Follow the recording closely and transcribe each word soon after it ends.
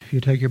If you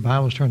take your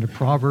Bibles, turn to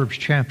Proverbs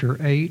chapter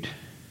 8.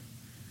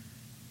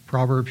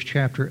 Proverbs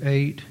chapter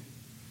 8.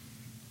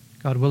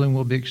 God willing,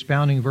 we'll be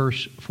expounding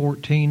verse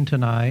 14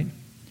 tonight.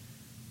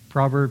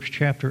 Proverbs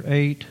chapter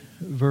 8,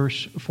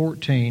 verse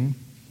 14.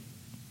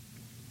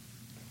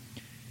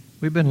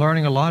 We've been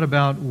learning a lot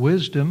about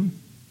wisdom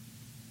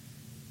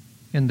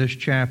in this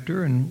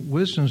chapter, and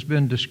wisdom's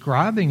been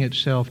describing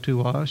itself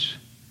to us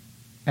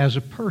as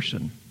a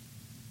person,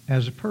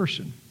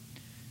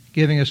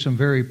 giving us some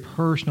very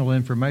personal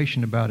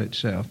information about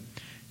itself.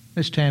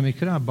 Miss Tammy,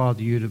 could I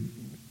bother you to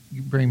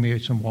bring me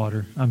some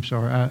water? I'm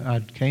sorry, I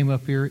came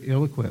up here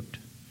ill-equipped.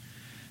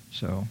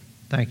 So,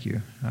 thank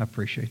you. I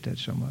appreciate that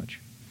so much.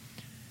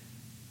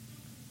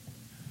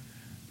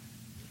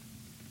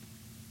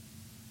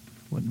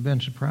 Wouldn't have been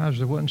surprised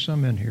if there wasn't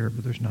some in here,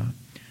 but there's not.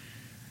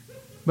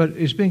 But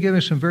it's been giving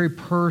some very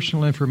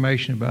personal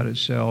information about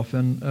itself.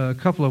 And a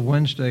couple of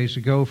Wednesdays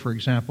ago, for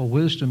example,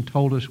 wisdom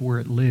told us where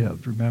it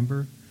lived,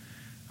 remember?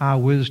 I,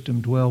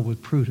 wisdom, dwell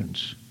with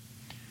prudence.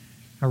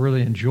 I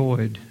really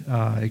enjoyed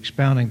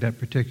expounding that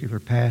particular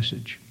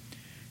passage.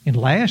 And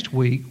last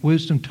week,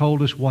 wisdom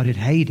told us what it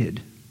hated.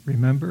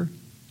 Remember?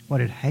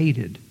 What it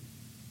hated.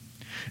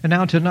 And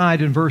now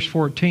tonight in verse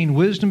 14,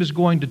 wisdom is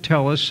going to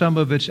tell us some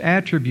of its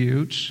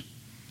attributes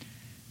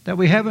that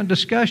we haven't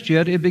discussed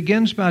yet. It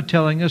begins by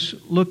telling us,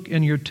 look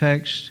in your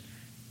text,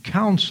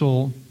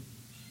 counsel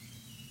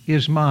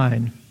is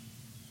mine.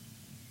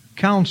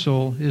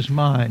 Counsel is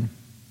mine.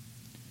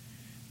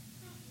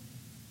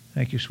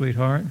 Thank you,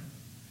 sweetheart.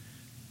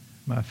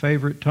 My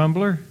favorite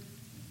tumbler,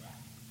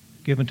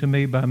 given to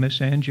me by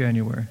Miss Ann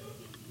January.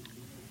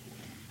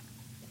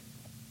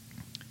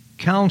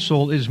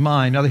 Counsel is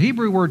mine. Now, the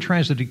Hebrew word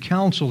translated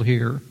counsel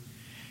here,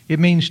 it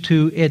means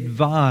to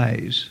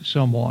advise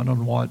someone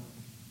on what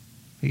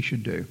he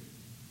should do.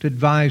 To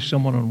advise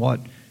someone on what,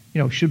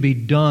 should be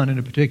done in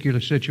a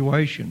particular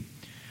situation.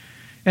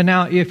 And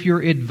now, if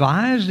you're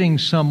advising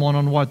someone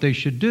on what they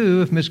should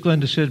do, if Miss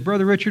Glenda says,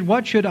 Brother Richard,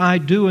 what should I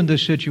do in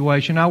this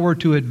situation? I were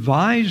to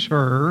advise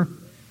her,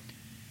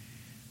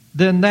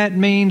 then that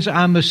means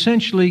I'm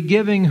essentially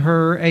giving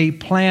her a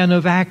plan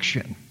of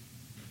action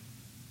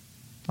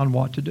on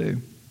what to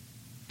do.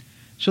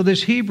 So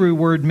this Hebrew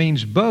word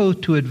means both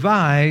to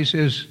advise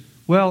as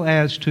well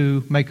as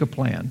to make a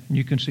plan. And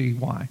you can see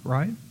why,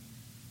 right?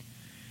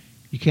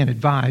 You can't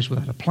advise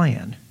without a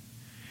plan.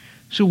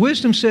 So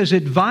wisdom says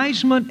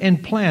advisement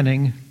and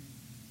planning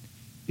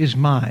is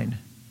mine.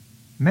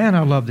 Man,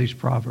 I love these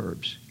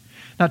Proverbs.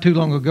 Not too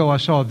long ago, I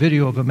saw a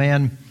video of a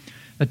man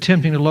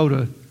attempting to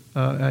load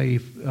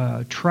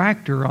a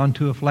tractor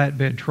onto a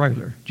flatbed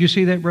trailer. Did you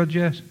see that, Brother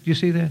Jess? Did you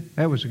see that?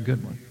 That was a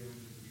good one.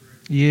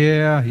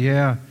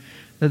 Yeah.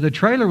 The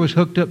trailer was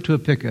hooked up to a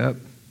pickup,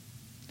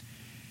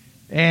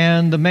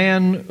 and the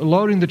man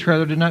loading the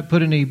trailer did not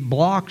put any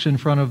blocks in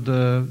front of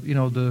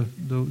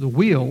the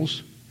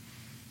wheels.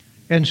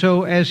 And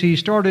so as he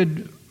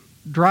started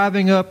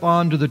driving up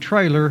onto the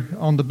trailer,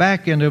 on the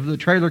back end of the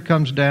trailer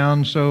comes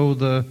down, so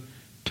the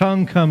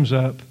tongue comes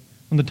up.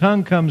 When the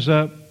tongue comes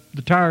up,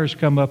 the tires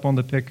come up on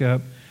the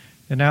pickup,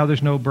 and now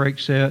there's no brake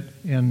set,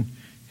 and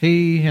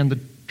he and the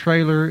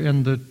trailer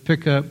and the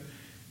pickup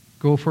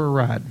go for a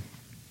ride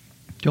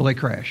till they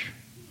crash.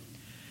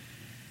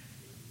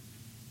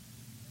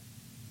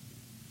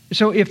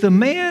 So if the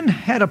man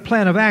had a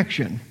plan of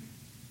action,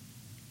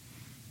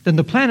 then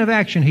the plan of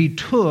action he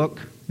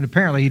took, and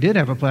apparently he did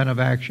have a plan of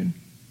action,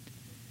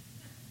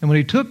 and when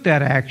he took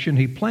that action,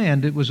 he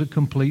planned, it was a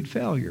complete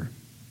failure.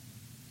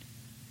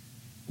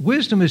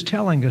 Wisdom is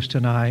telling us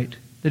tonight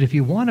that if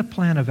you want a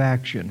plan of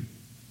action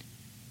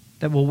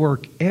that will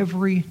work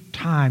every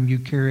time you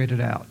carry it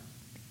out,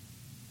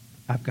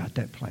 I've got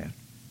that plan.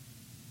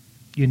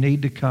 You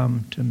need to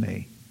come to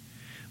me.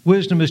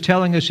 Wisdom is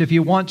telling us if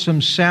you want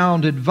some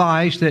sound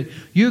advice that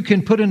you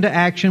can put into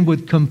action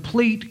with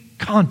complete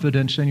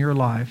confidence in your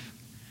life,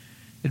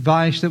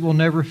 advice that will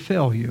never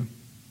fail you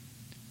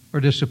or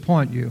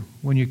disappoint you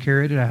when you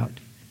carry it out,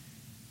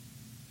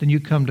 then you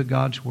come to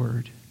God's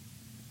Word.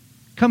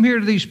 Come here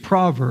to these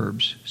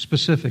Proverbs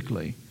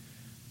specifically,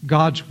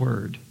 God's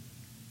Word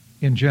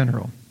in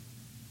general,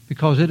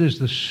 because it is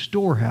the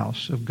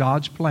storehouse of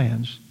God's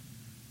plans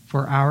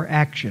for our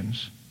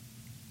actions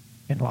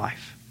in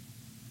life.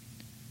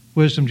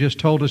 Wisdom just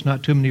told us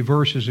not too many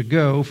verses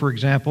ago, for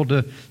example,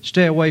 to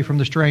stay away from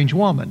the strange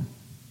woman.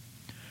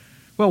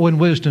 Well, when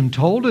wisdom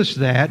told us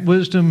that,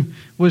 wisdom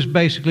was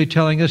basically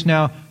telling us,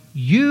 now,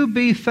 you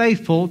be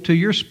faithful to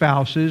your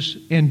spouses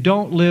and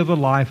don't live a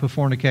life of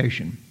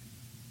fornication.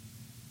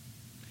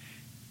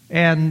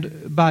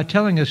 And by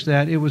telling us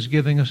that, it was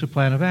giving us a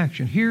plan of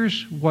action.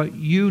 Here's what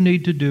you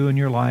need to do in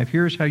your life.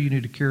 Here's how you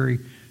need to carry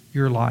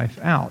your life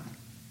out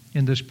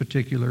in this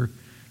particular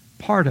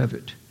part of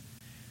it.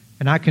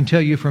 And I can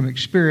tell you from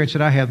experience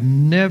that I have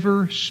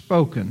never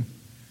spoken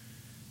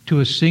to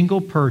a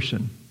single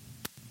person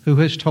who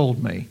has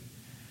told me,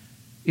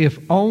 if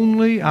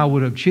only I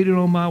would have cheated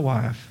on my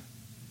wife,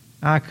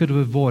 I could have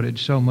avoided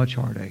so much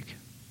heartache.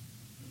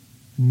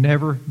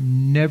 Never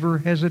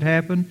has it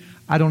happened.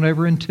 I don't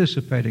ever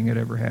anticipating it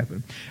ever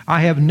happen.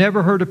 I have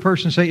never heard a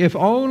person say, if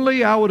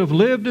only I would have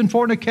lived in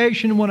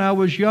fornication when I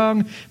was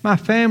young, my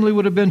family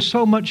would have been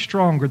so much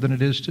stronger than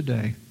it is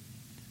today.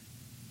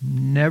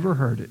 Never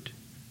heard it.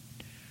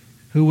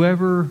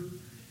 Whoever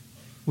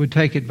would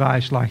take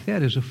advice like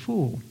that is a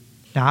fool.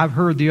 Now, I've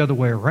heard the other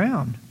way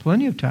around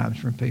plenty of times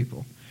from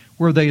people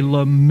where they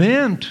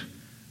lament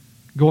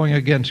going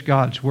against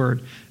God's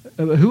Word.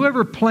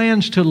 Whoever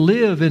plans to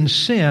live in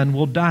sin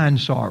will die in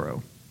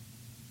sorrow.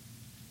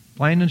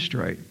 Plain and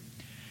straight.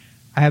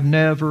 I have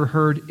never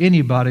heard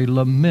anybody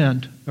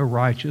lament a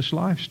righteous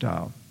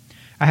lifestyle.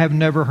 I have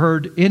never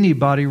heard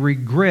anybody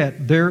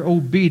regret their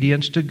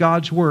obedience to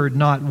God's Word.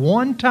 Not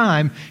one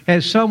time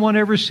has someone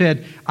ever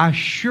said, I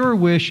sure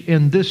wish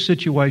in this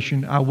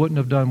situation I wouldn't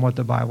have done what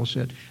the Bible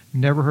said.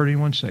 Never heard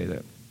anyone say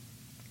that.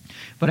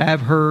 But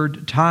I've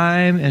heard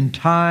time and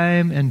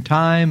time and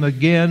time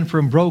again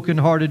from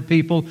broken-hearted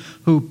people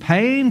who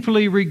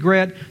painfully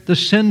regret the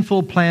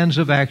sinful plans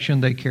of action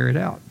they carried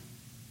out.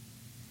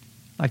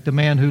 Like the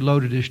man who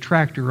loaded his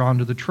tractor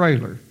onto the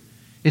trailer.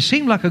 It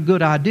seemed like a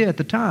good idea at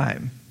the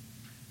time,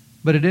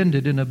 but it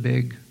ended in a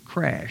big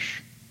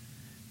crash.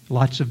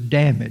 Lots of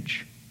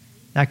damage.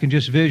 I can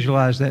just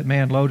visualize that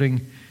man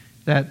loading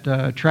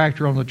that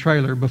tractor on the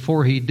trailer.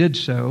 Before he did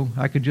so,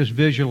 I could just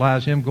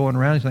visualize him going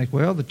around and think,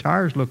 well, the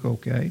tires look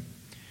okay.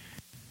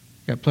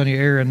 Got plenty of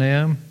air in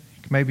them.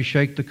 You can maybe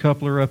shake the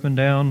coupler up and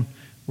down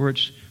where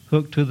it's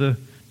hooked to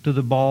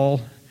the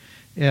ball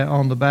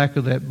on the back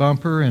of that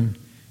bumper, and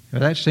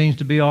that seems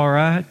to be all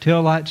right.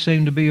 Tail lights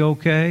seem to be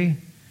okay.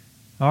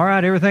 All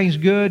right, everything's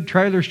good.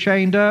 Trailer's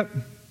chained up.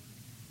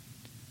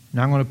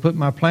 Now I'm going to put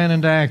my plan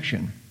into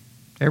action.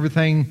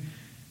 Everything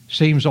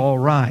seems all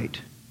right.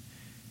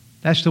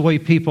 That's the way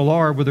people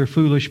are with their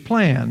foolish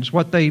plans.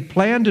 What they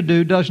plan to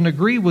do doesn't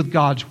agree with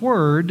God's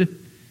Word.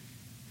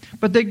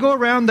 But they go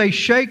around, they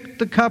shake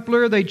the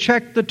coupler, they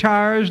check the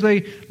tires,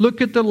 they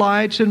look at the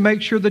lights and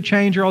make sure the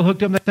chains are all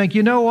hooked up. They think,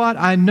 you know what,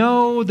 I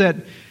know that...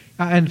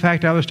 In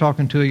fact, I was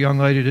talking to a young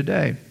lady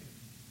today.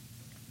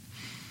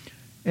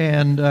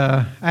 And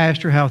I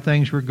asked her how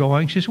things were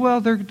going. She said,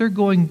 well, they're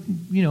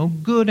going,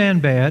 good and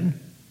bad. And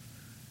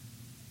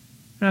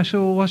I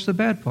said, well, what's the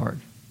bad part?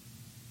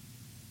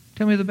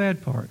 Tell me the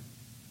bad part.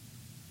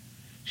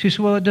 She said,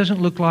 well, it doesn't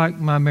look like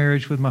my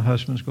marriage with my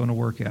husband's going to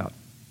work out.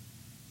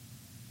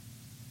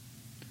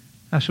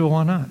 I said, well,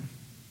 why not?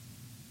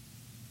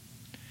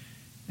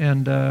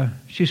 And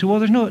she said, well,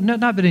 there's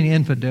not been any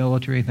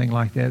infidelity or anything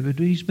like that, but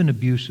he's been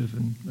abusive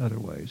in other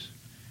ways.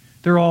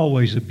 They're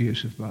always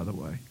abusive, by the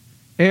way.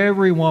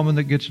 Every woman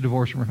that gets a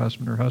divorce from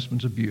her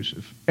husband's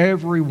abusive.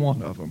 Every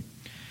one of them.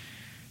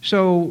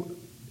 So,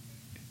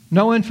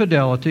 no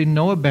infidelity,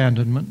 no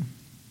abandonment,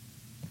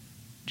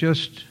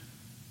 just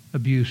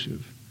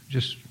abusive.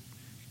 Just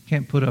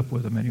can't put up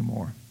with them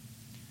anymore.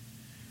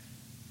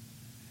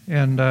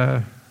 And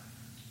I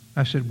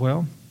said,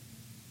 well,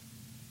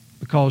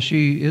 because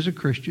she is a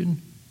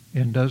Christian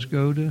and does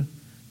go to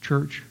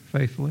church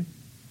faithfully.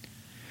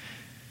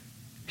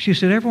 She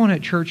said, everyone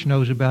at church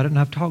knows about it, and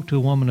I've talked to a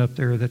woman up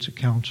there that's a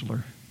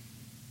counselor.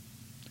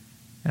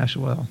 And I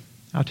said, well,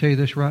 I'll tell you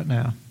this right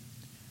now.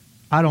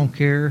 I don't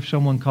care if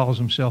someone calls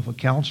himself a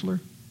counselor.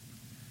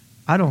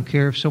 I don't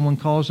care if someone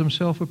calls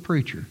himself a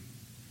preacher.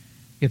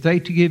 If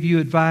they give you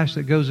advice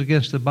that goes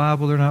against the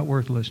Bible, they're not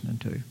worth listening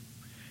to.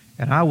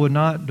 And I would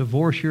not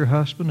divorce your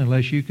husband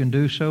unless you can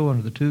do so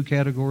under the two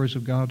categories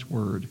of God's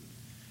Word.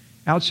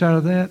 Outside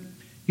of that,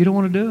 you don't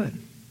want to do it.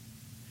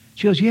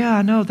 She goes, yeah,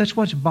 I know. That's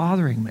what's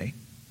bothering me.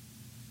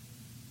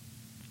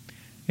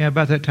 Yeah,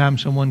 about that time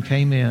someone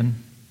came in,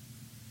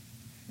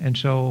 and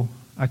so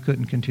I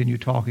couldn't continue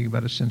talking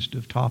about a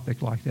sensitive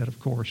topic like that,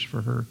 of course,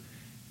 for her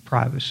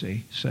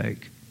privacy's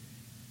sake.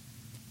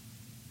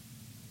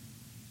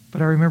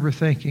 But I remember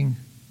thinking,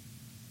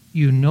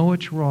 you know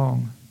it's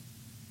wrong.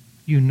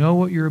 You know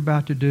what you're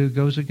about to do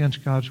goes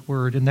against God's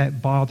Word, and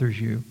that bothers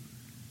you.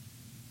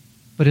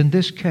 But in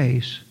this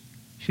case,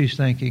 she's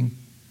thinking,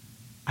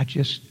 I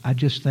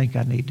just think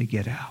I need to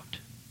get out.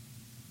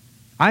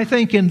 I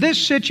think in this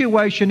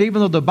situation,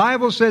 even though the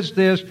Bible says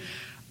this,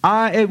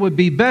 it would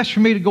be best for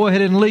me to go ahead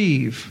and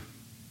leave.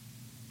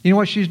 You know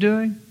what she's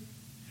doing?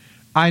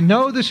 I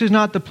know this is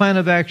not the plan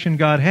of action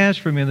God has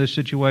for me in this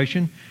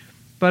situation,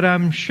 but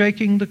I'm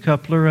shaking the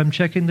coupler, I'm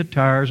checking the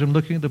tires, I'm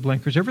looking at the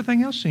blinkers.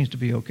 Everything else seems to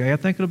be okay. I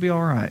think it'll be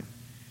all right.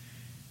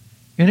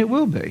 And it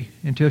will be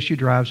until she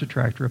drives the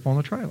tractor up on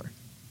the trailer.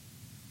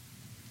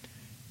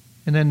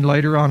 And then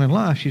later on in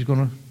life,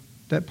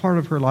 that part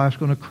of her life is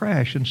going to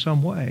crash in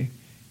some way.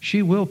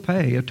 She will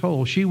pay a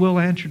toll. She will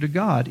answer to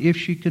God if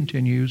she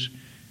continues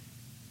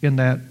in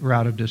that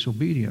route of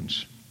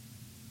disobedience.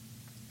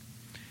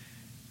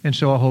 And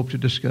so I hope to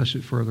discuss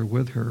it further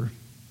with her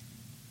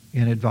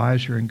and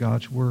advise her in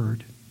God's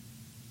Word.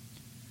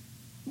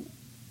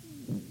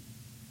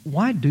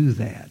 Why do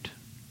that?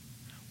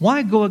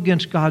 Why go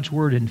against God's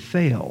Word and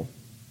fail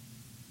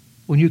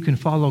when you can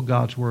follow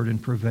God's Word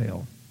and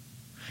prevail?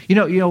 You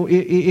know,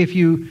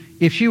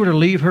 if she were to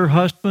leave her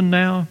husband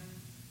now,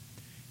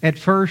 at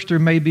first there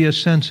may be a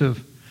sense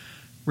of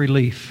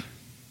relief.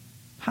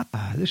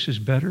 This is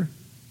better.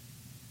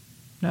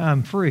 Now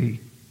I'm free.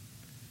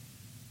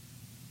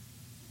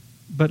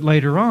 But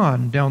later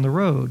on, down the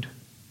road,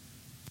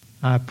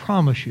 I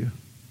promise you,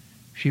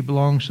 she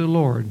belongs to the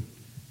Lord.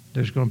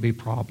 There's going to be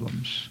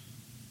problems.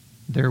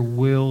 There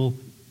will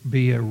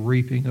be a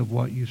reaping of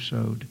what you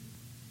sowed.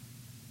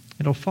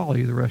 It'll follow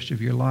you the rest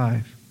of your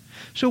life.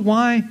 So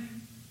why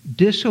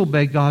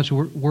disobey God's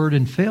word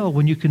and fail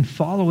when you can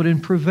follow it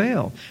and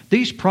prevail?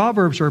 These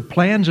Proverbs are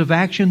plans of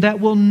action that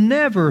will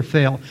never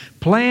fail.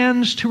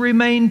 Plans to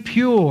remain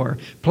pure.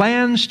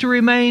 Plans to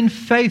remain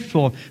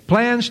faithful.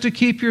 Plans to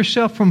keep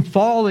yourself from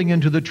falling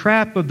into the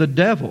trap of the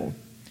devil.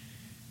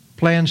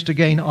 Plans to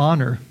gain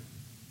honor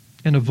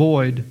and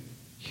avoid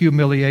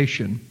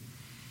humiliation.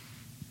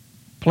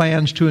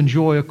 Plans to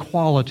enjoy a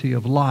quality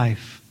of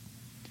life.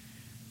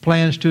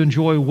 Plans to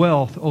enjoy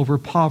wealth over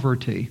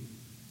poverty.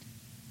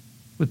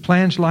 With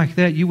plans like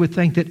that, you would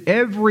think that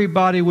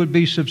everybody would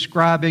be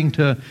subscribing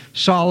to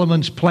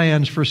Solomon's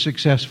Plans for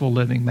Successful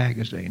Living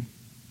magazine.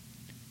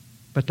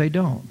 But they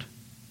don't.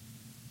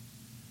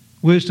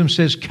 Wisdom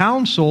says,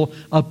 counsel,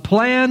 a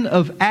plan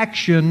of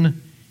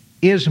action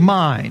is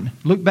mine.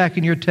 Look back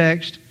in your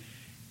text.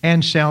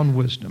 And sound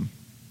wisdom.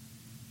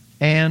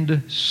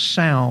 And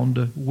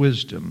sound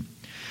wisdom.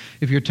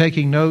 If you're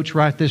taking notes,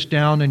 write this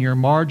down in your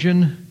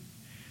margin.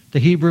 The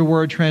Hebrew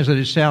word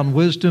translated sound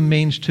wisdom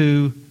means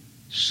to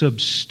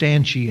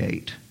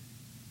substantiate.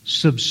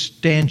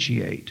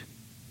 Substantiate.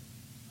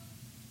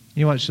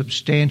 You know what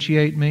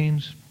substantiate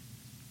means?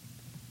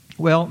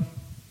 Well,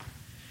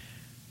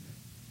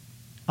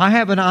 I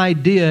have an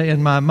idea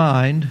in my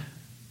mind,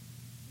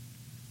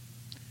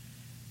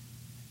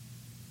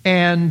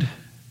 and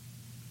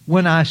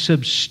when I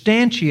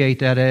substantiate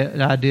that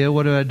idea,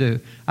 what do?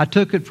 I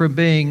took it from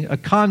being a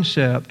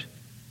concept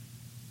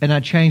and I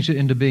changed it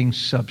into being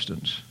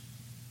substance.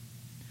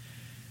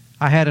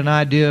 I had an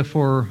idea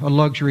for a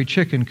luxury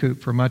chicken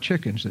coop for my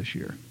chickens this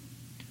year.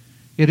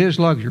 It is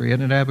luxury,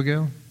 isn't it,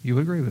 Abigail? You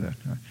agree with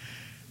that?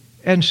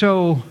 And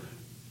so,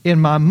 in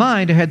my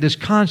mind, I had this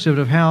concept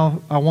of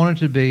how I wanted it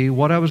to be,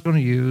 what I was going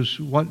to use,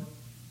 what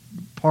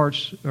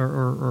parts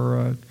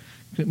or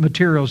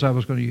materials I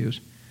was going to use.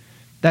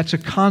 That's a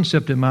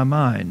concept in my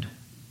mind.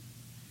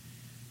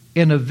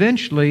 And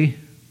eventually,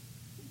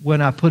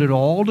 when I put it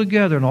all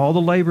together and all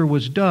the labor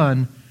was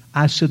done,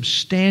 I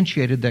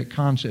substantiated that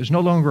concept. It's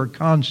no longer a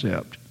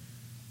concept.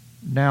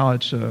 Now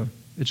it's a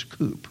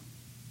coop.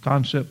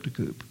 Concept to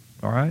coop.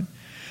 All right?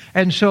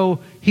 And so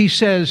he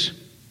says,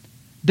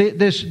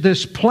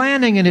 this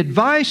planning and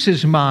advice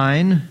is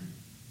mine,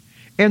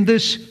 and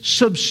this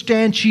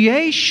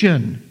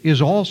substantiation is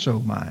also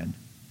mine.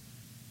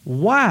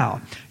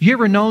 Wow. You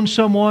ever known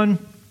someone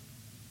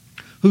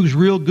who's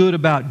real good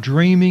about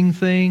dreaming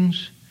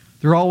things?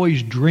 They're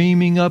always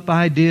dreaming up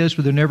ideas,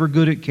 but they're never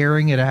good at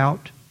carrying it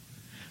out.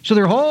 So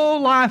their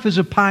whole life is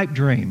a pipe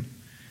dream.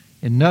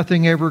 And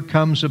nothing ever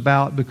comes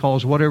about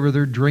because whatever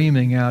they're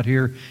dreaming out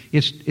here,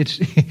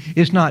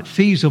 it's not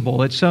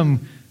feasible. It's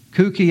some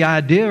kooky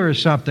idea or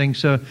something.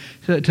 So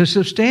to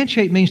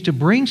substantiate means to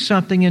bring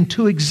something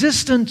into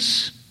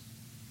existence.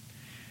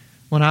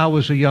 When I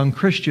was a young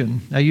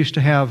Christian, I used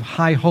to have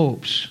high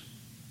hopes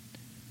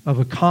of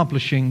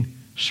accomplishing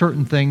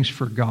certain things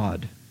for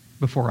God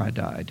before I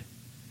died.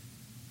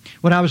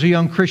 When I was a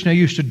young Christian, I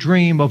used to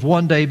dream of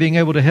one day being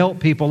able to help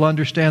people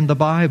understand the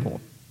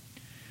Bible.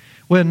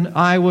 When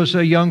I was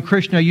a young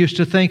Christian, I used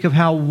to think of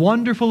how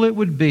wonderful it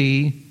would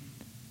be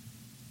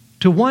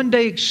to one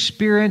day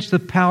experience the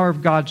power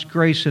of God's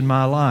grace in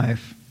my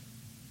life.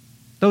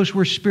 Those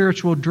were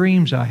spiritual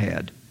dreams I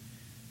had.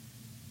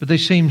 But they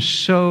seemed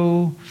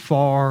so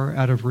far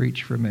out of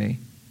reach for me.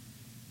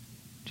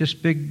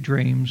 Just big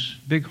dreams,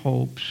 big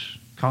hopes,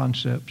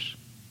 concepts.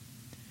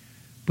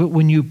 But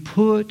when you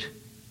put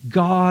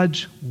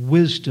God's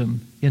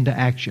wisdom into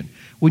action,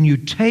 when you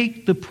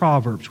take the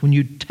Proverbs, when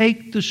you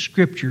take the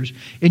Scriptures,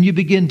 and you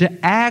begin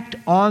to act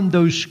on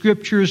those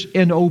Scriptures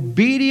in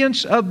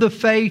obedience of the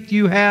faith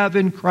you have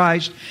in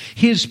Christ,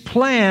 His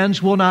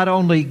plans will not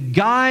only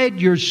guide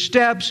your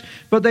steps,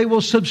 but they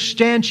will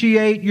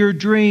substantiate your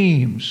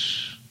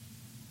dreams.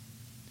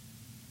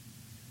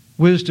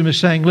 Wisdom is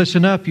saying,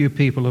 listen up, you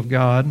people of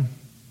God.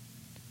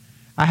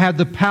 I have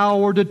the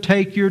power to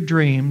take your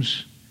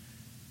dreams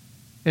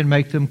and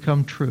make them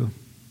come true.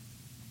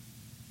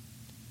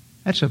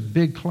 That's a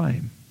big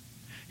claim.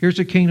 Here's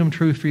a kingdom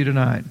truth for you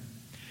tonight.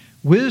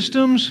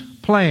 Wisdom's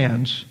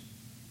plans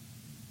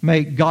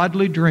make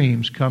godly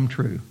dreams come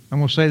true. I'm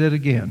going to say that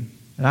again.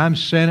 And I'm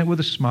saying it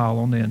with a smile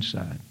on the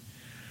inside.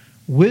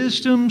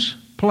 Wisdom's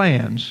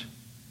plans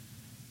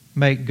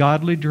make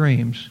godly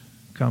dreams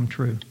come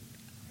true.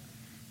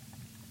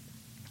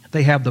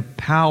 They have the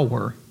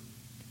power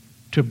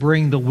to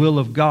bring the will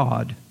of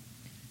God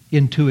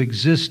into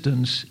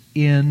existence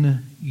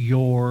in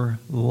your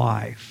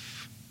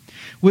life.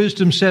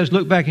 Wisdom says,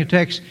 look back in your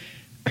text,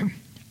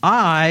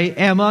 I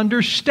am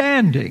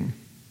understanding.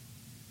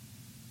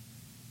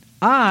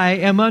 I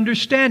am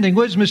understanding.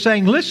 Wisdom is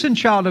saying, listen,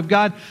 child of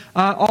God,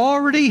 I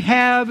already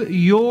have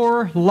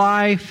your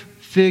life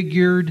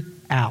figured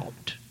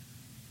out.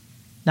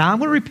 Now, I'm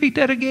going to repeat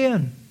that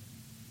again.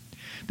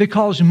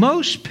 Because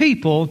most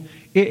people,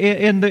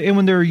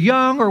 when they're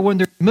young or when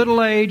they're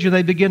middle age and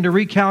they begin to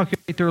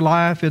recalculate their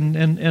life and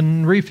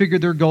refigure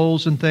their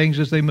goals and things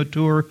as they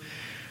mature,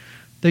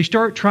 they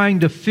start trying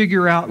to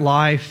figure out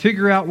life,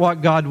 figure out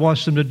what God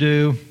wants them to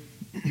do.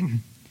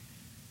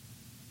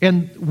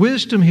 And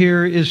wisdom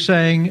here is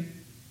saying,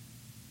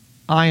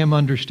 I am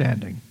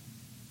understanding.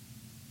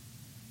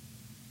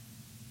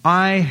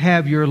 I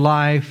have your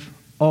life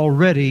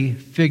already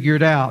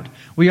figured out.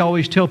 We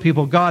always tell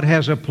people God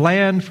has a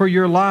plan for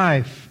your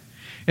life.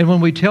 And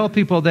when we tell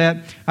people that,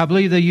 I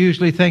believe they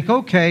usually think,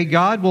 okay,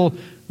 God, well,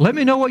 let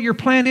me know what your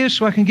plan is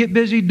so I can get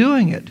busy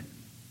doing it.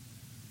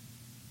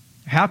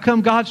 How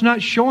come God's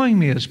not showing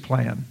me His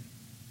plan?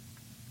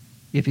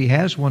 If He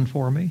has one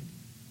for me.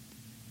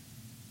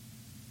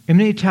 And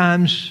many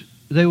times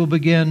they will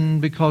begin,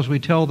 because we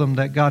tell them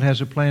that God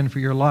has a plan for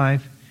your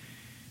life,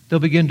 they'll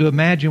begin to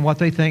imagine what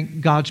they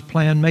think God's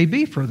plan may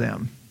be for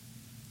them.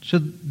 So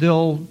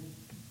they'll,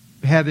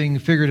 having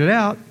figured it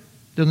out,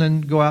 they'll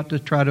then go out to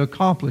try to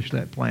accomplish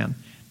that plan.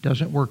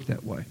 Doesn't work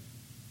that way.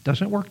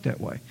 Doesn't work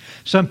that way.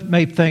 Some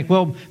may think,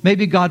 well,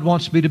 maybe God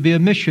wants me to be a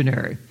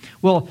missionary.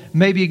 Well,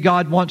 maybe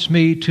God wants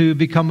me to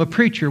become a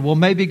preacher. Well,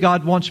 maybe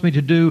God wants me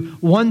to do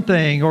one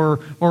thing or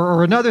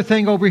another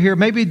thing over here.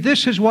 Maybe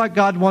this is what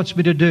God wants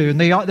me to do. And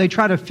they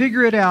try to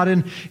figure it out.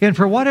 And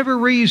for whatever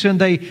reason,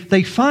 they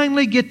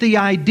finally get the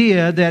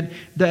idea that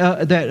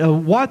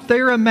what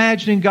they're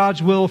imagining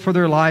God's will for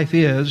their life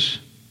is.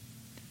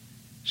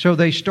 So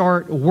they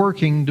start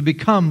working to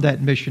become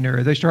that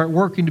missionary. They start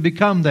working to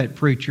become that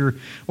preacher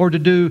or to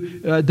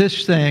do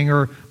this thing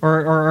or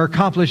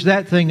accomplish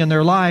that thing in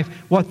their life,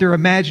 what they're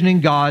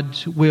imagining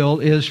God's will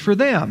is for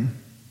them.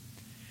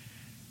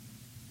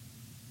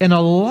 And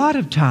a lot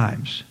of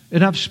times,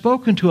 and I've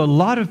spoken to a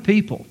lot of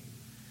people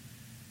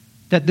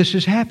that this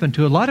has happened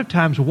to, a lot of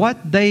times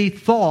what they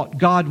thought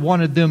God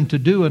wanted them to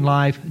do in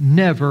life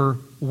never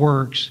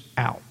works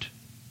out.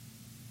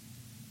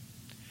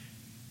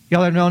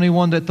 Y'all ever know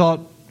anyone that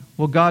thought,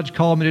 well, God's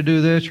called me to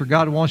do this or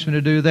God wants me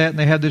to do that, and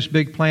they had this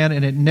big plan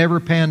and it never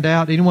panned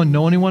out? Anyone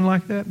know anyone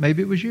like that?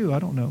 Maybe it was you. I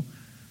don't know.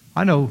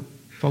 I know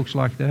folks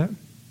like that.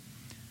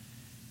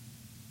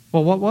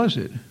 Well, what was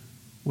it?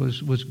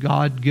 Was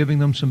God giving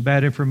them some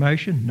bad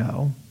information?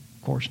 No,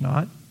 of course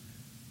not.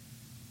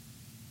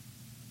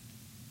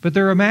 But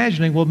they're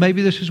imagining, well,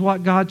 maybe this is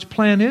what God's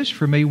plan is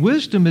for me.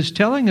 Wisdom is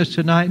telling us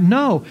tonight,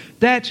 no,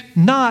 that's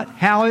not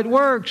how it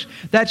works.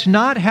 That's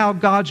not how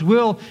God's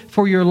will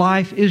for your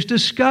life is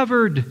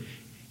discovered.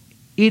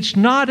 It's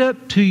not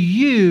up to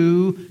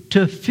you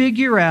to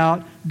figure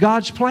out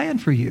God's plan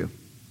for you.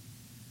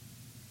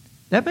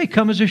 That may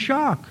come as a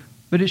shock,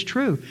 but it's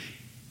true.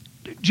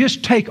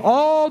 Just take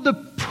all the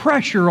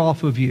pressure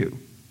off of you.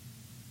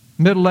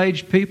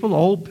 Middle-aged people,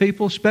 old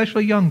people,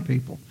 especially young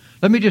people.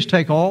 Let me just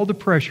take all the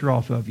pressure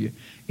off of you.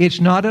 It's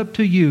not up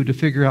to you to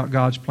figure out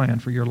God's plan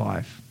for your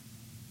life.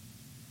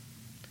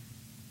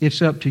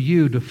 It's up to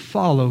you to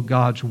follow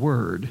God's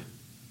Word.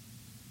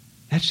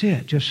 That's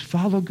it. Just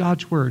follow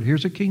God's Word.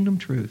 Here's a kingdom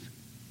truth.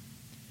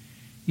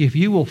 If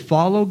you will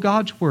follow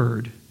God's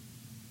Word,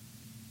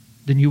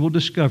 then you will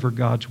discover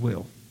God's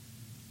will.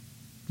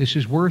 This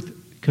is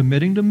worth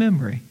committing to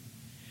memory.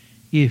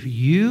 If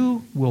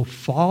you will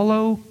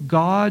follow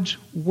God's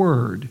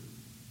Word,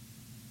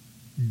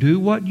 do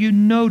what you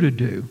know to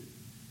do,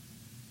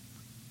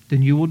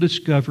 then you will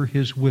discover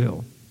His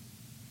will.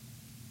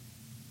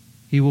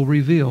 He will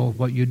reveal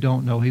what you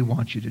don't know He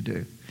wants you to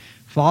do.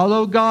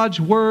 Follow God's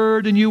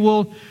Word and you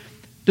will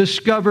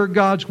discover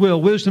God's will.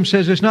 Wisdom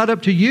says it's not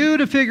up to you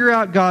to figure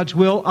out God's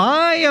will.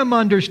 I am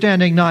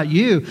understanding, not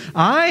you.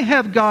 I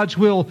have God's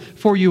will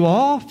for you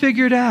all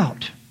figured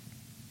out.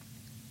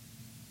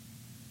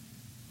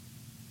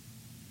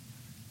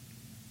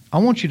 I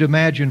want you to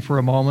imagine for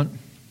a moment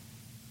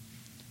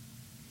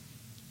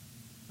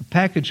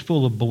package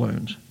full of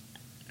balloons.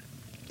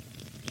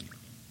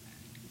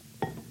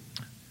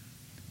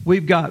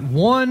 We've got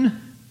one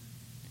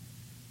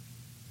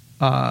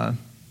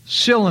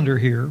cylinder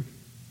here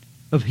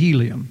of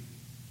helium.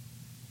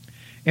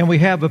 And we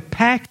have a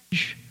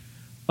package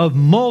of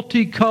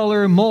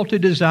multicolor,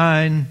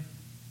 multi-design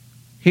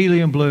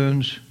helium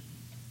balloons,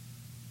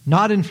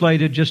 not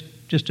inflated,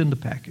 just in the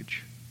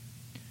package.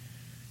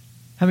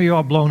 How many of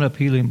y'all blown up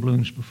helium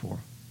balloons before?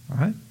 All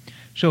right?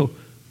 So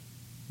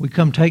we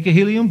come take a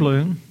helium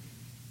balloon,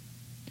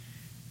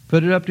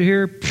 put it up to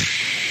here,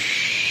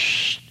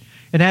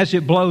 and as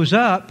it blows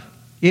up,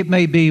 it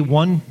may be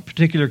one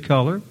particular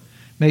color.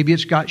 Maybe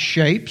it's got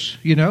shapes,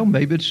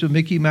 maybe it's a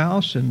Mickey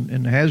Mouse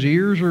and has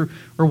ears or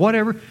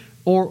whatever.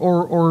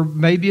 Or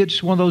maybe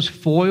it's one of those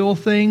foil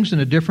things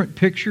and a different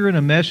picture and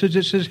a message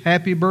that says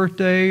happy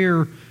birthday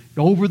or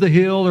over the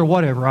hill or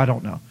whatever, I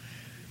don't know.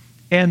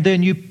 And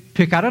then you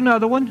pick out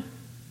another one.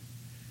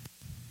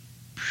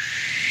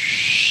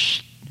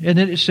 And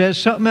then it says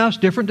something else,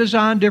 different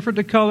design,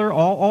 different color,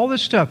 all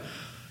this stuff.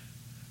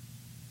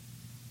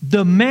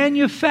 The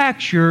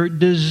manufacturer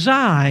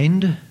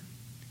designed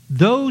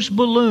those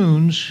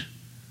balloons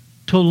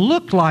to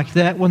look like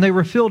that when they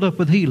were filled up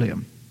with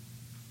helium.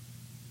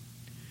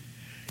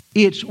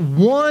 It's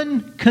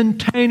one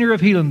container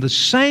of helium, the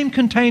same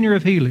container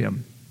of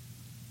helium.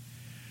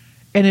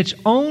 And it's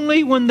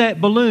only when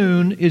that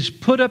balloon is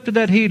put up to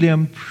that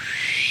helium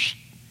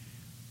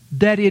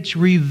that it's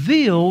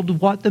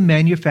revealed what the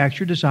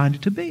manufacturer designed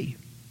it to be.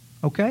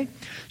 Okay?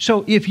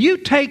 So if you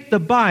take the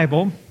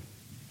Bible,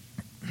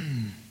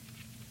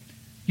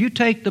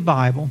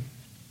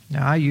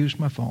 now I use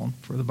my phone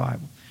for the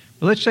Bible,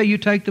 but let's say you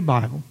take the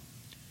Bible,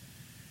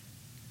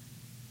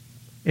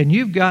 and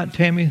you've got,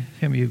 Tammy,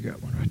 you've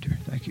got one right there.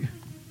 Thank you.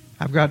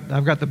 I've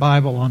got the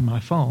Bible on my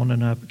phone,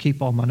 and I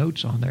keep all my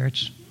notes on there.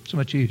 It's so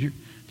much easier,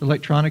 the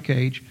electronic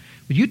age.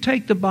 But you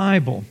take the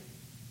Bible,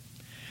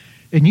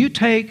 and you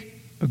take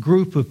a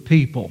group of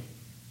people,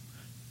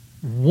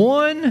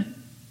 one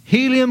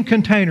helium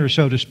container,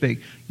 so to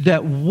speak,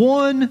 that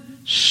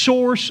one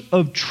source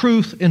of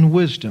truth and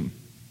wisdom,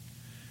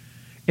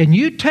 and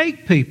you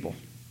take people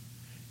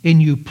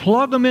and you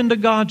plug them into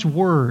God's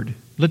Word,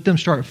 let them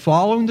start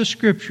following the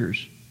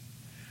Scriptures.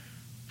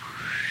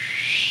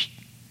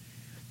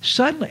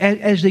 Suddenly,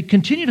 as they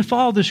continue to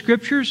follow the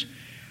Scriptures,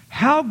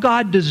 how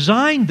God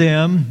designed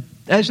them,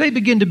 as they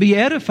begin to be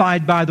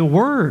edified by the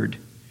Word,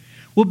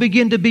 will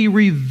begin to be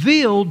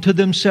revealed to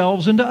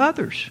themselves and to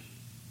others.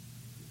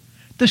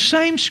 The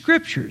same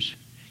Scriptures.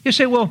 You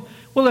say, well,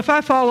 if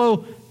I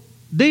follow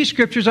these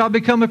Scriptures, I'll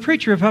become a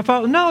preacher. If I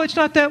follow... No, it's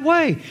not that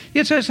way.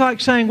 It's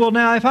like saying, well,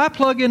 now, if I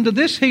plug into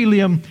this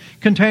helium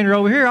container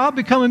over here, I'll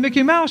become a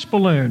Mickey Mouse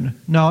balloon.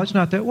 No, it's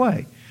not that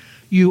way.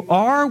 You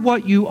are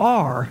what you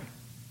are.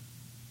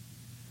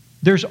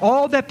 There's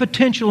all that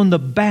potential in the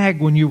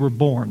bag when you were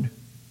born.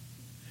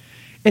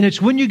 And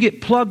it's when you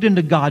get plugged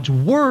into God's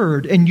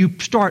Word and you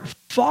start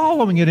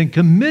following it and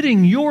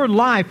committing your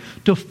life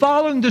to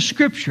following the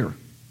Scripture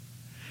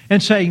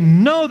and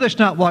saying, no, that's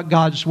not what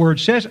God's Word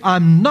says.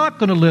 I'm not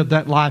going to live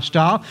that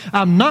lifestyle.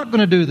 I'm not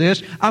going to do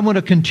this. I'm going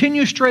to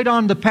continue straight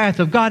on the path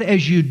of God.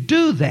 As you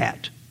do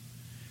that,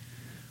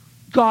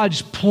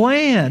 God's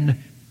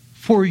plan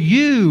for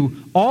you,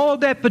 all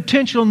of that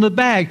potential in the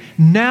bag,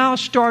 now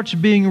starts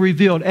being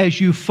revealed. As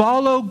you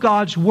follow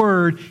God's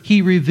Word,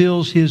 He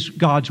reveals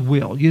God's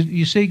will.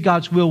 You see,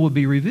 God's will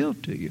be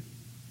revealed to you.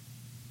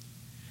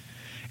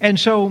 And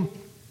so,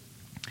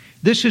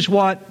 this is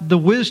what the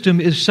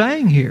wisdom is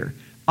saying here.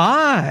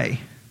 I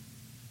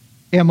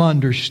am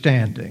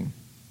understanding.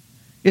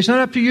 It's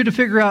not up to you to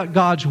figure out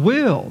God's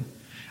will.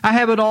 I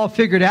have it all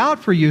figured out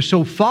for you.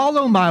 So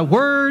follow my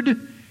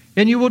Word,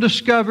 and you will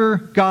discover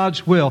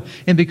God's will.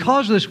 And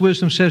because of this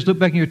wisdom says, look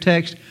back in your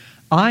text,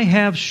 I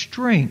have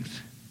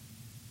strength.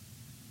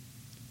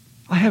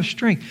 I have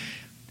strength.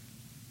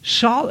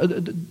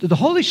 The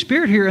Holy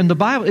Spirit here in the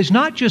Bible is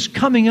not just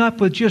coming up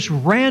with just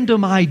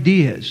random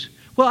ideas.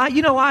 Well,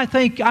 I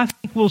think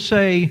we'll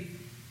say,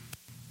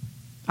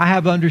 I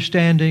have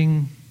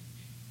understanding,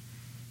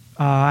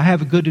 I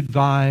have good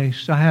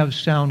advice, I have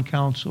sound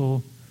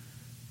counsel,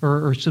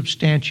 or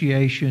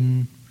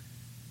substantiation.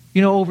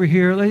 Over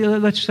here,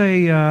 let's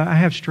say I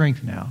have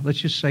strength now. Let's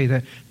just say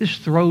that.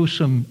 Just throw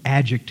some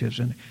adjectives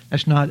in.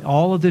 That's not,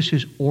 all of this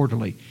is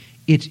orderly.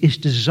 It's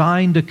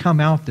designed to come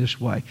out this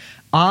way.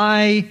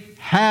 I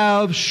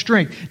have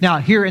strength. Now,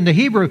 here in the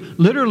Hebrew,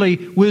 literally,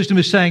 wisdom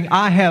is saying,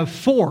 I have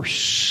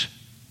force.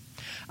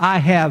 I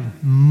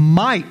have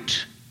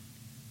might.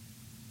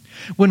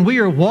 When we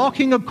are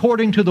walking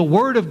according to the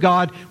Word of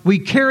God, we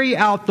carry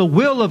out the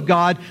will of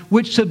God,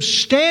 which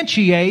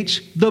substantiates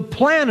the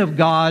plan of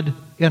God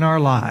in our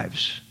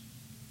lives.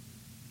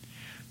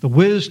 The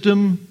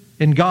wisdom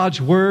in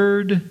God's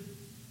Word,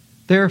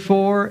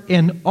 therefore,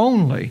 and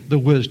only the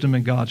wisdom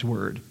in God's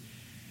Word,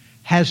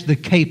 has the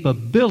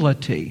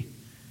capability,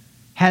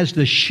 has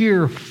the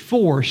sheer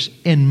force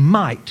and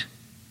might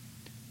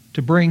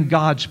to bring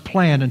God's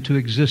plan into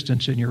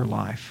existence in your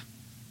life.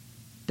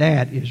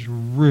 That is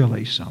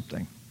really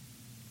something.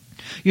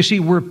 You see,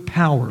 we're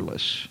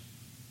powerless.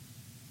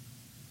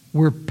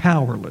 We're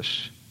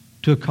powerless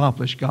to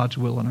accomplish God's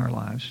will in our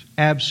lives.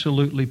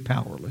 Absolutely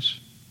powerless.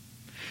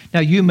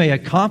 Now, you may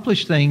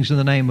accomplish things in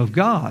the name of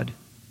God,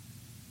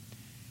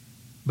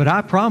 but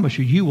I promise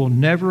you, you will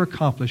never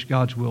accomplish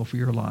God's will for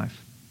your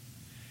life.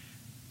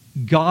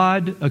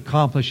 God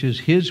accomplishes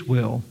His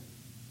will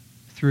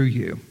through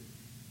you.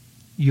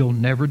 You'll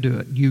never do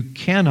it. You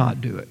cannot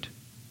do it.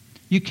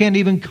 You can't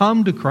even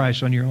come to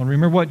Christ on your own.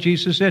 Remember what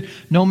Jesus said?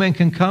 No man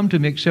can come to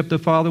me except the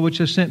Father which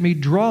has sent me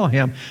draw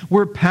him.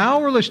 We're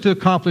powerless to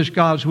accomplish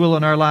God's will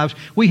in our lives.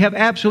 We have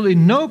absolutely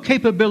no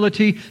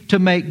capability to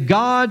make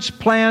God's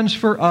plans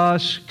for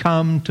us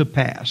come to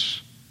pass.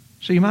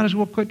 So you might as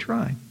well quit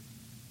trying.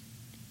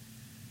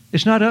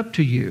 It's not up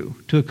to you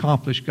to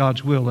accomplish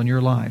God's will in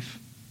your life.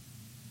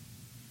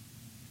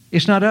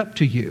 It's not up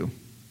to you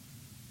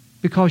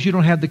because you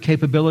don't have the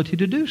capability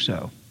to do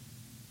so.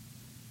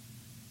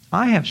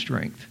 I have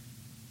strength.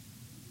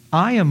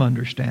 I am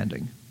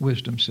understanding,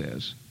 wisdom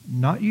says,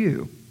 not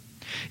you.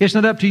 It's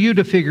not up to you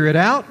to figure it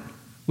out.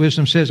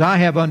 Wisdom says, I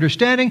have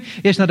understanding.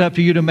 It's not up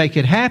to you to make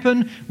it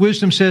happen.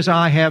 Wisdom says,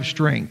 I have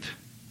strength.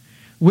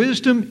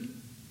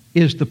 Wisdom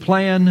is the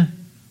plan.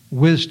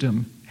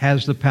 Wisdom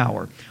has the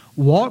power.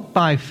 Walk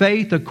by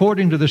faith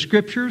according to the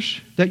Scriptures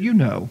that you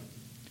know,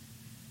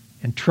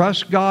 and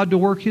trust God to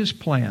work His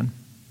plan.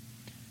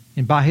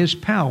 And by His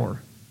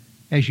power,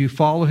 as you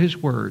follow His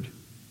Word,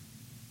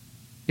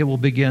 it will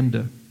begin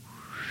to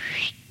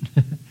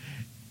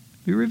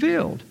be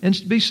revealed and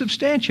be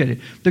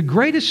substantiated. The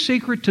greatest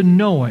secret to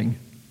knowing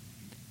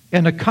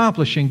and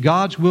accomplishing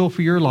God's will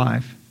for your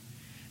life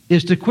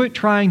is to quit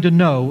trying to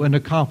know and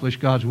accomplish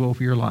God's will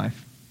for your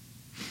life.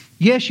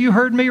 Yes, you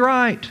heard me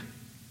right.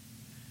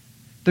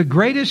 The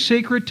greatest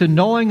secret to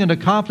knowing and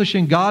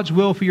accomplishing God's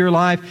will for your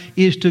life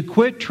is to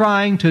quit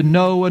trying to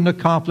know and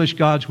accomplish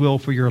God's will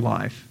for your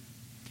life.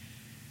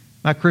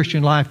 My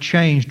Christian life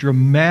changed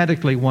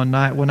dramatically one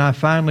night when I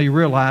finally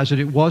realized that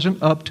it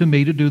wasn't up to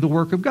me to do the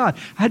work of God.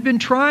 I'd been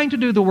trying to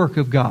do the work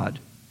of God.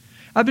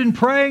 I've been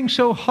praying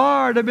so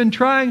hard. I've been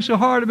trying so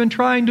hard. I've been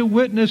trying to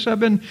witness. I've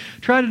been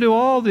trying to do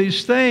all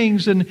these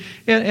things. And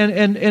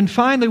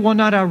finally one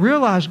night I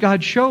realized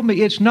God showed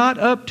me it's not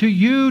up to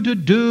you to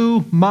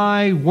do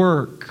my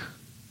work.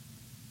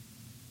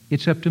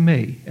 It's up to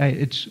me.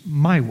 It's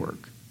my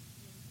work,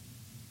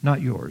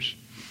 not yours.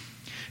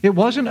 It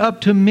wasn't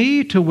up to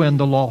me to win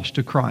the lost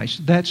to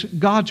Christ. That's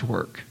God's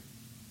work.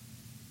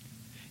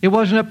 It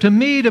wasn't up to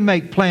me to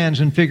make plans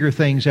and figure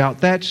things out.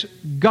 That's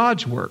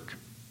God's work.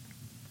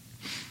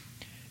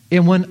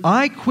 And when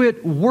I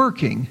quit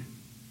working,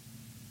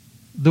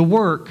 the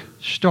work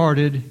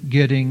started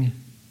getting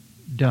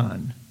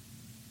done.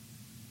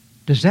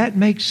 Does that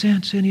make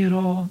sense any at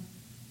all?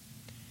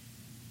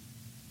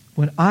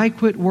 When I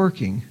quit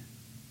working,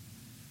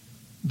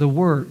 the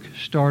work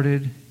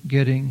started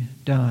getting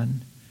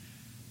done.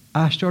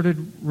 I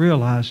started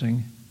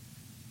realizing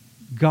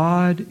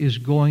God is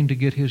going to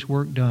get His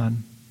work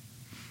done.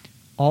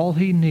 All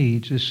He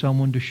needs is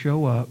someone to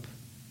show up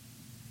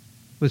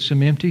with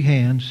some empty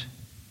hands.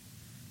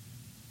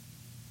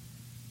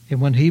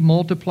 And when He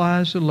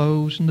multiplies the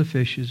loaves and the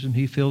fishes and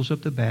He fills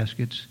up the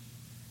baskets,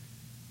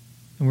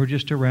 and we're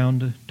just around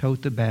to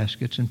tote the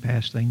baskets and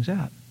pass things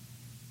out.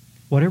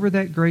 Whatever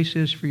that grace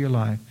is for your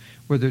life,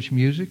 whether it's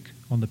music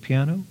on the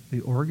piano,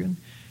 the organ,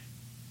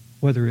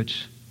 whether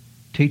it's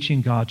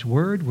teaching God's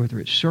Word, whether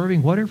it's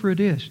serving, whatever it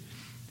is,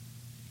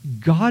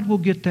 God will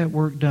get that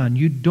work done.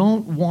 You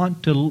don't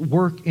want to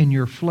work in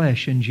your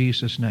flesh in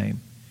Jesus' name.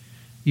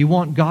 You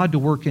want God to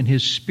work in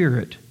His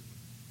Spirit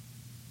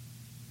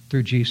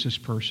through Jesus'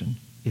 person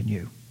in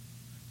you.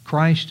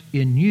 Christ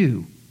in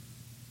you,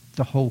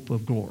 the hope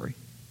of glory.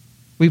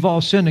 We've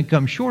all sinned and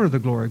come short of the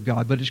glory of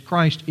God, but it's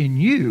Christ in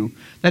you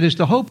that is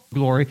the hope of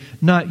glory,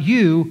 not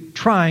you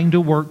trying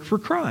to work for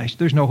Christ.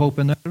 There's no hope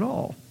in that at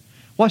all.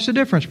 What's the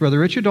difference, Brother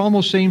Richard? It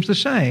almost seems the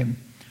same.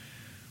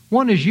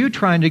 One is you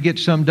trying to get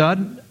something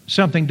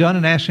done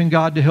and asking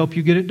God to help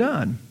you get it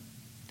done.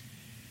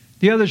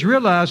 The other is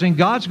realizing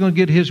God's going to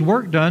get His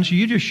work done, so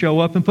you just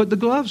show up and put the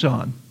gloves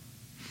on.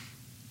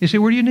 You say,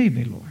 where do you need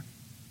me, Lord?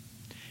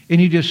 And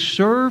you just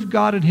serve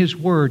God in His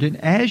Word. And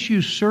as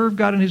you serve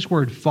God in His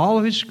Word,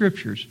 follow His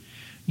Scriptures,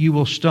 you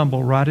will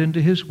stumble right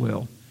into His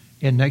will.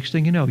 And next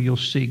thing you know, you'll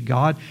see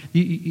God.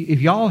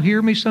 If y'all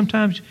hear me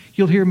sometimes,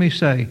 you'll hear me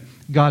say,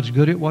 God's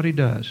good at what He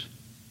does.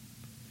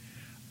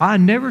 I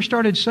never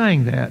started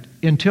saying that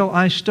until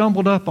I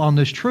stumbled up on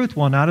this truth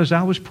one night as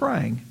I was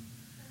praying.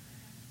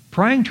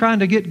 Praying, trying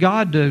to get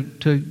God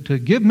to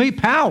give me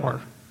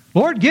power.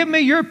 Lord, give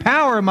me your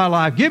power in my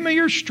life. Give me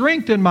your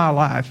strength in my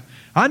life.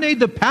 I need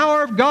the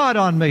power of God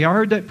on me. I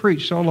heard that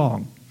preached so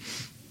long.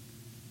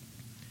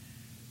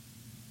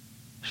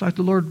 It's like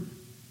the Lord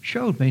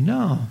showed me,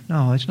 no,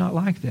 it's not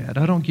like that.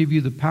 I don't give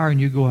you the power and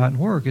you go out and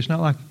work. It's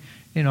not like,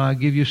 I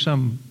give you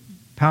some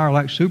power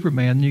like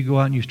Superman and you go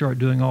out and you start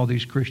doing all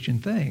these Christian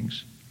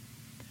things.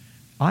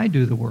 I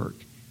do the work.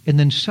 And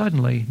then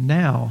suddenly,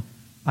 now,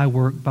 I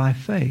work by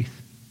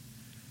faith.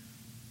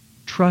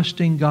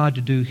 Trusting God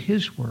to do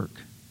His work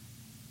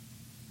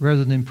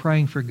rather than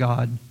praying for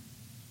God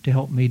to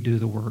help me do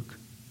the work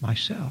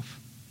myself.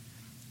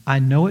 I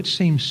know it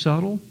seems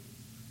subtle.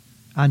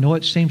 I know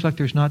it seems like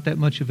there's not that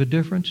much of a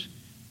difference,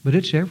 but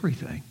it's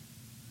everything.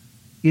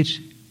 It's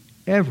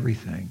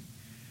everything.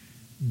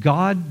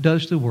 God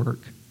does the work.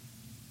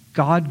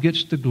 God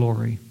gets the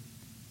glory,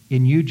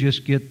 and you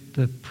just get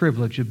the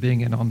privilege of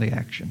being in on the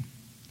action.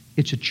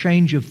 It's a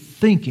change of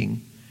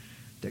thinking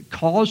that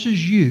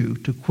causes you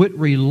to quit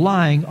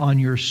relying on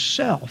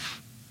yourself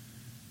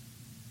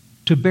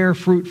to bear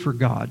fruit for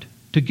God,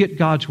 to get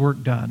God's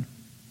work done.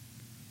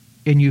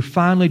 And you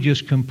finally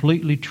just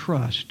completely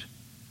trust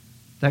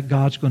that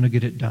God's going to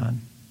get it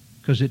done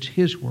because it's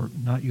His work,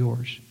 not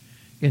yours.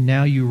 And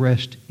now you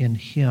rest in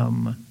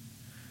Him.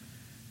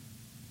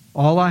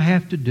 All I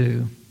have to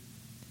do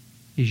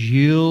is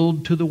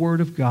yield to the Word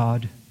of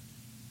God,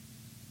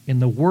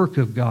 and the work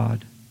of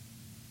God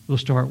will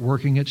start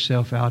working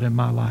itself out in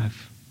my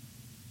life.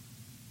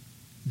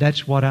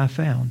 That's what I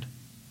found.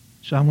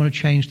 So I'm going to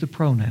change the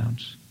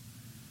pronouns.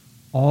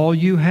 All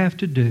you have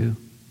to do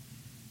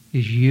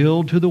is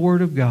yield to the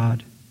Word of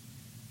God,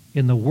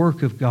 and the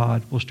work of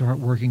God will start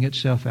working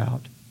itself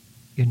out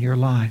in your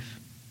life.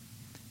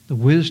 The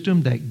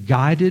wisdom that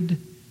guided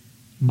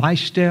my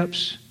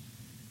steps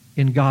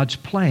in God's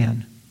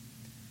plan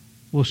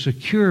will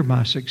secure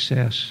my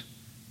success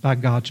by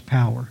God's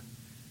power.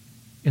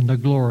 And the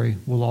glory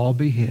will all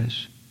be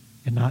His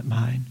and not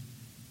mine.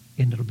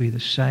 And it'll be the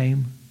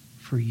same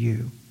for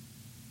you.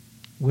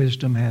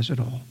 Wisdom has it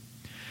all.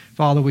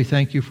 Father, we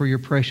thank you for your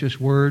precious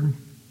word.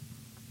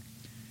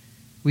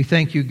 We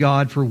thank you,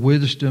 God, for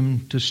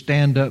wisdom to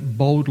stand up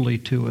boldly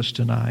to us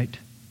tonight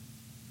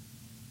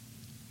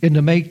and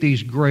to make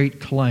these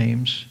great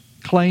claims.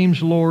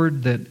 Claims,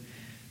 Lord, that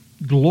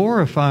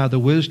glorify the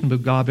wisdom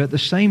of God, but at the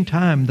same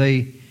time,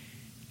 they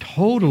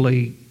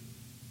totally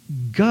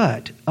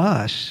gut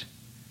us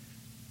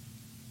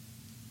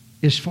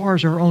as far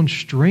as our own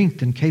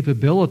strength and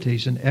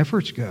capabilities and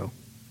efforts go.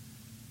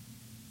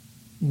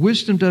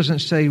 Wisdom doesn't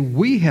say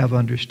we have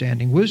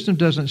understanding. Wisdom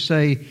doesn't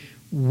say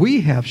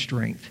we have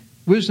strength.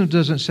 Wisdom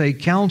doesn't say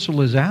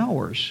counsel is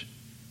ours.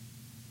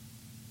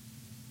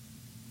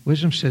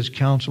 Wisdom says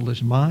counsel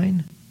is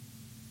mine.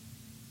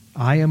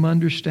 I am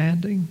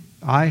understanding.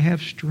 I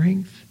have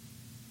strength.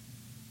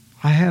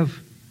 I have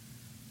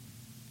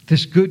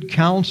this good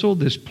counsel,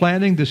 this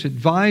planning, this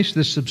advice,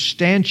 this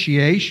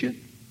substantiation.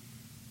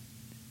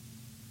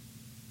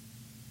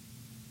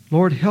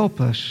 Lord, help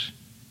us.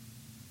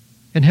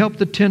 And help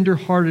the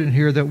tender-hearted in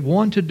here that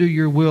want to do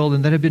your will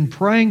and that have been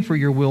praying for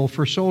your will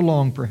for so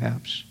long,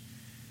 perhaps,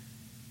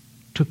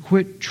 to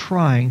quit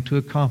trying to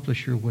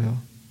accomplish your will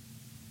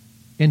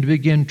and to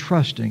begin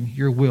trusting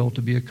your will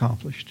to be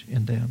accomplished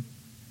in them.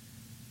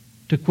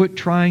 To quit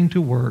trying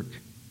to work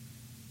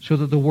so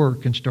that the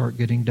work can start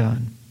getting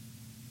done.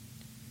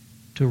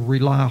 To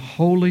rely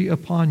wholly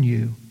upon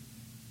you,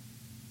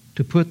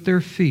 to put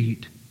their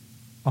feet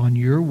on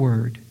your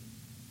word,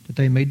 that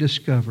they may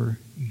discover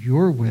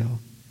your will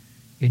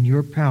in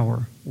your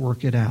power,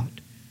 work it out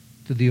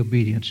through the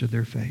obedience of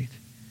their faith.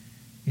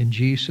 In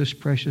Jesus'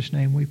 precious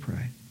name we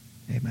pray.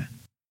 Amen.